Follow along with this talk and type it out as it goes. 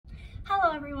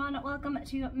Hello everyone, welcome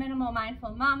to Minimal Mindful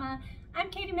Mama. I'm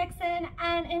Katie Mixon,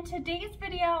 and in today's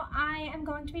video I am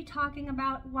going to be talking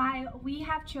about why we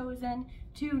have chosen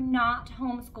to not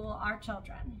homeschool our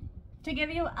children. To give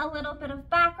you a little bit of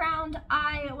background,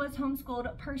 I was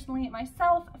homeschooled personally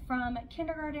myself from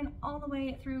kindergarten all the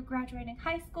way through graduating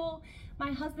high school.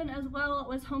 My husband as well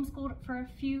was homeschooled for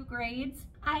a few grades.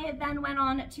 I then went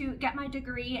on to get my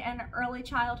degree in early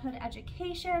childhood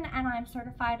education, and I'm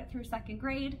certified through 2nd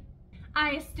grade.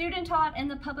 I student taught in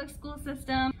the public school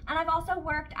system, and I've also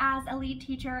worked as a lead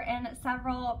teacher in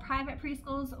several private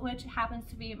preschools, which happens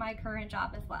to be my current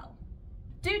job as well.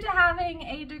 Due to having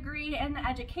a degree in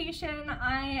education,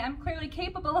 I am clearly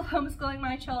capable of homeschooling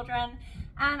my children,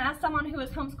 and as someone who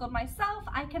has homeschooled myself,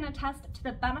 I can attest to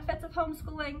the benefits of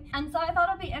homeschooling, and so I thought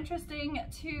it'd be interesting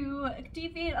to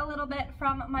deviate a little bit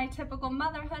from my typical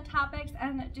motherhood topics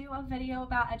and do a video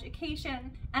about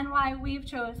education and why we've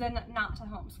chosen not to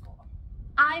homeschool.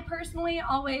 I personally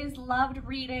always loved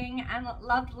reading and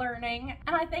loved learning,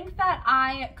 and I think that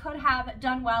I could have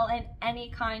done well in any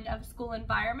kind of school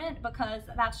environment because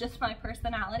that's just my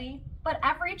personality. But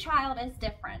every child is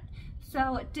different,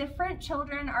 so different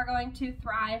children are going to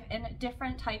thrive in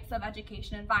different types of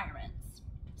education environments.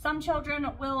 Some children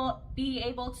will be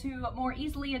able to more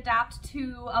easily adapt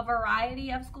to a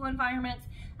variety of school environments,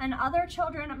 and other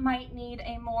children might need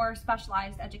a more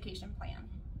specialized education plan.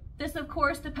 This, of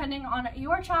course, depending on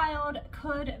your child,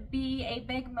 could be a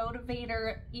big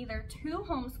motivator either to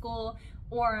homeschool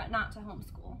or not to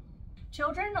homeschool.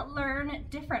 Children learn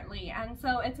differently, and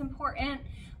so it's important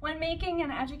when making an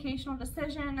educational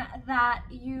decision that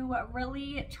you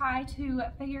really try to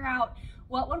figure out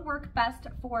what would work best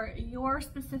for your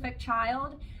specific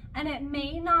child, and it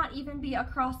may not even be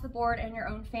across the board in your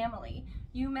own family.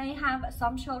 You may have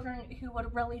some children who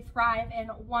would really thrive in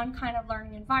one kind of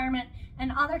learning environment and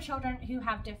other children who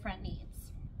have different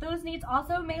needs. Those needs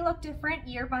also may look different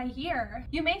year by year.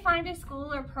 You may find a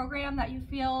school or program that you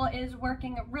feel is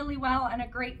working really well and a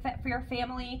great fit for your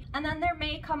family, and then there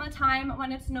may come a time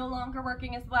when it's no longer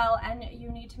working as well and you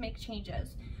need to make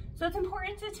changes. So it's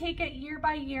important to take it year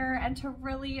by year and to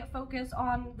really focus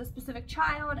on the specific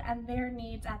child and their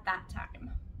needs at that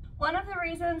time. One of the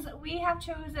reasons we have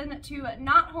chosen to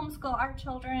not homeschool our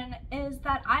children is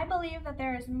that I believe that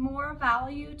there is more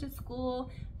value to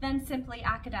school than simply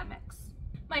academics.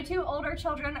 My 2 older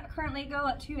children currently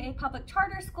go to a public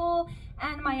charter school,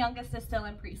 and my youngest is still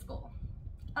in preschool.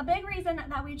 A big reason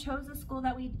that we chose the school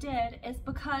that we did is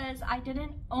because I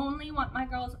didn't only want my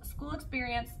girls' school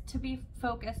experience to be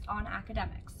focused on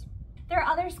academics. There are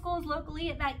other schools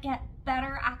locally that get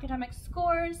better academic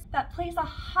scores, that place a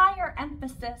higher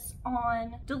emphasis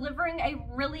on delivering a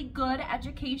really good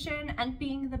education and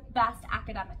being the best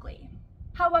academically.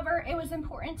 However, it was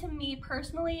important to me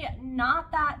personally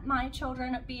not that my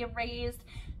children be raised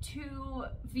to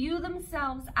view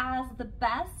themselves as the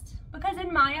best, because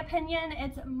in my opinion,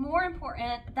 it's more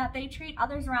important that they treat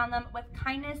others around them with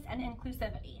kindness and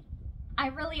inclusivity. I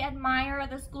really admire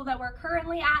the school that we're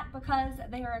currently at because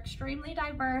they are extremely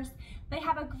diverse, they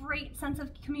have a great sense of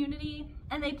community,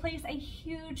 and they place a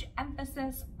huge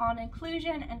emphasis on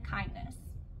inclusion and kindness.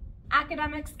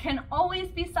 Academics can always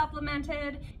be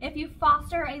supplemented. If you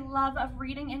foster a love of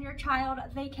reading in your child,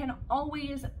 they can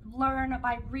always learn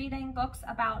by reading books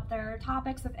about their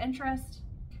topics of interest.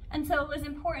 And so it was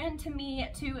important to me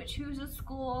to choose a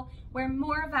school where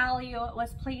more value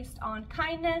was placed on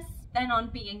kindness than on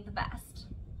being the best.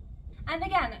 And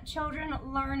again, children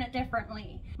learn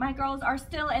differently. My girls are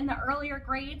still in the earlier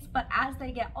grades, but as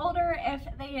they get older, if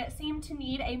they seem to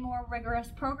need a more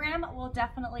rigorous program, we'll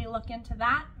definitely look into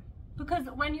that. Because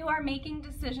when you are making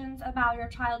decisions about your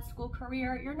child's school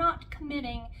career, you're not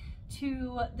committing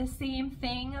to the same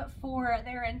thing for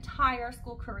their entire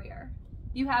school career.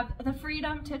 You have the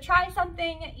freedom to try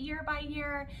something year by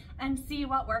year and see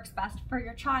what works best for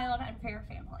your child and for your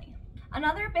family.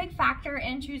 Another big factor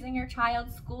in choosing your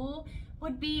child's school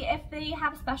would be if they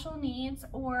have special needs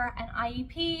or an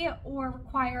IEP or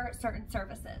require certain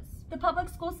services. The public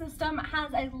school system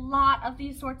has a lot of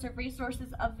these sorts of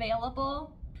resources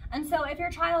available, and so if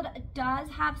your child does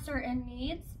have certain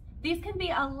needs, these can be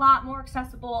a lot more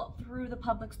accessible through the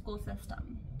public school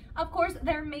system. Of course,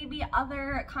 there may be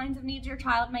other kinds of needs your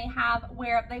child may have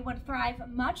where they would thrive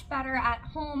much better at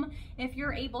home if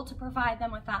you're able to provide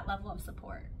them with that level of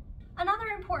support. Another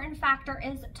important factor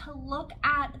is to look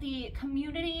at the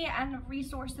community and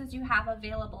resources you have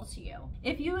available to you.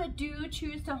 If you do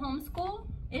choose to homeschool,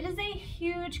 it is a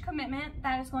huge commitment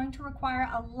that is going to require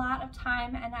a lot of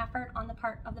time and effort on the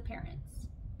part of the parents.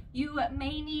 You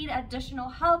may need additional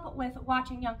help with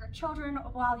watching younger children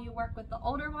while you work with the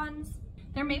older ones.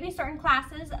 There may be certain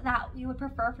classes that you would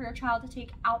prefer for your child to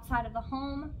take outside of the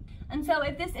home. And so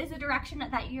if this is a direction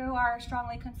that you are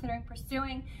strongly considering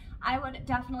pursuing, I would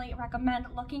definitely recommend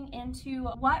looking into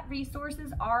what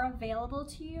resources are available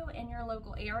to you in your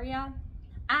local area,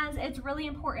 as it's really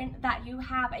important that you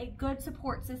have a good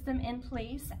support system in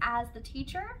place as the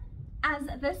teacher, as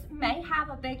this may have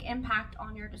a big impact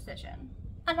on your decision.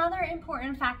 Another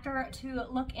important factor to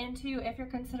look into if you're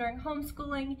considering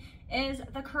homeschooling is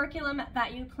the curriculum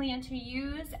that you plan to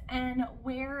use and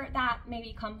where that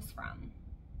maybe comes from.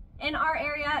 In our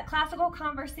area, Classical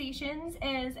Conversations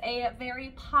is a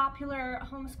very popular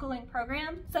homeschooling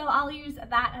program, so I'll use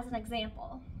that as an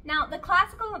example. Now, the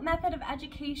classical method of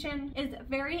education is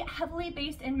very heavily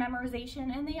based in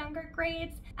memorization in the younger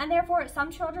grades, and therefore some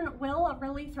children will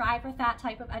really thrive with that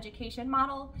type of education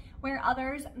model, where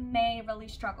others may really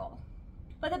struggle.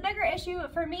 But the bigger issue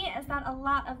for me is that a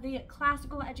lot of the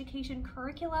classical education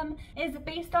curriculum is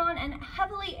based on and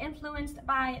heavily influenced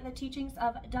by the teachings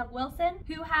of Doug Wilson,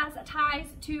 who has ties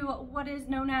to what is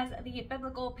known as the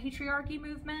biblical patriarchy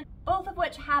movement, both of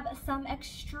which have some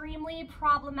extremely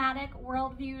problematic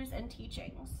worldviews and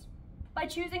teachings. By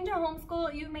choosing to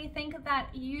homeschool, you may think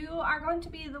that you are going to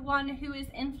be the one who is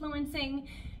influencing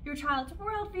your child's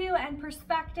worldview and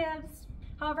perspectives.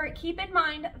 However, keep in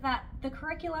mind that the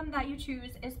curriculum that you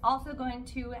choose is also going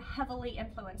to heavily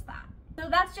influence that.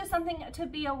 So that's just something to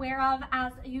be aware of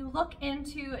as you look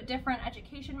into different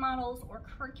education models or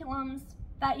curriculums,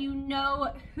 that you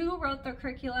know who wrote the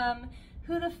curriculum,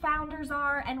 who the founders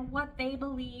are, and what they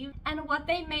believe, and what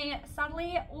they may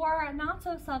subtly or not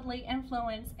so subtly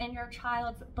influence in your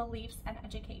child's beliefs and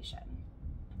education.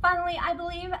 Finally, I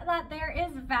believe that there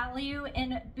is value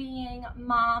in being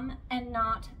mom and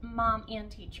not mom and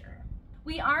teacher.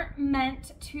 We aren't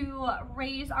meant to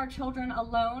raise our children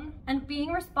alone, and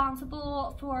being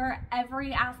responsible for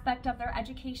every aspect of their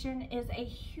education is a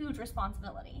huge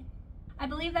responsibility. I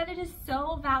believe that it is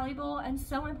so valuable and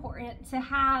so important to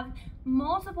have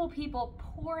multiple people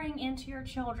pouring into your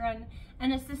children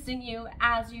and assisting you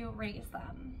as you raise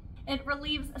them. It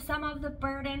relieves some of the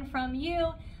burden from you,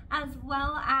 as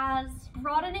well as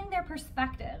broadening their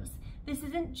perspectives. This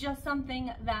isn't just something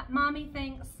that mommy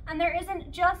thinks, and there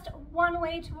isn't just one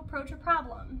way to approach a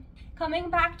problem. Coming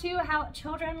back to how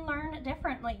children learn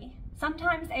differently.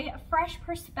 Sometimes a fresh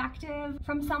perspective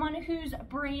from someone whose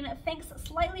brain thinks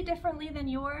slightly differently than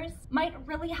yours might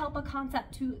really help a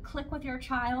concept to click with your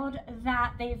child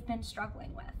that they've been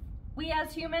struggling with. We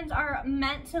as humans are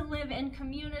meant to live in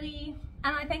community,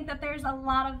 and I think that there's a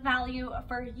lot of value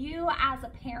for you as a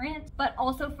parent, but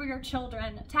also for your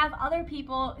children, to have other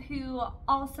people who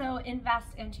also invest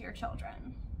into your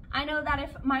children. I know that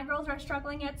if my girls are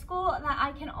struggling at school, that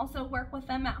I can also work with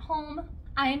them at home.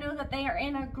 I know that they are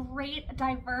in a great,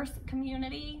 diverse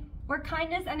community where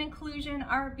kindness and inclusion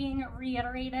are being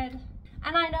reiterated.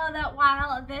 And I know that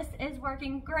while this is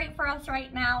working great for us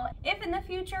right now, if in the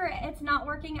future it's not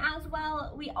working as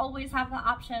well, we always have the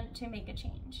option to make a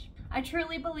change. I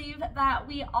truly believe that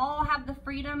we all have the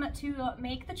freedom to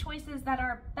make the choices that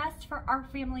are best for our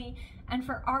family and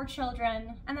for our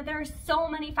children, and that there are so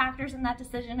many factors in that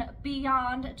decision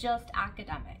beyond just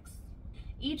academics.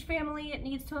 Each family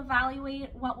needs to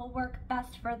evaluate what will work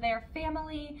best for their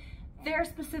family, their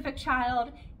specific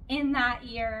child in that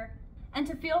year, and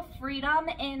to feel freedom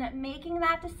in making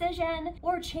that decision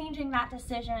or changing that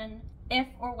decision if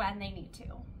or when they need to.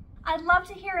 I'd love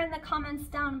to hear in the comments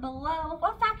down below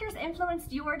what factors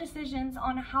influenced your decisions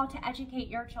on how to educate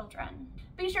your children.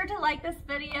 Be sure to like this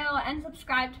video and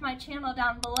subscribe to my channel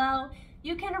down below.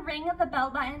 You can ring the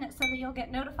bell button so that you'll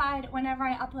get notified whenever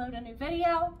I upload a new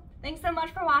video. Thanks so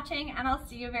much for watching, and I'll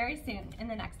see you very soon in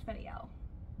the next video.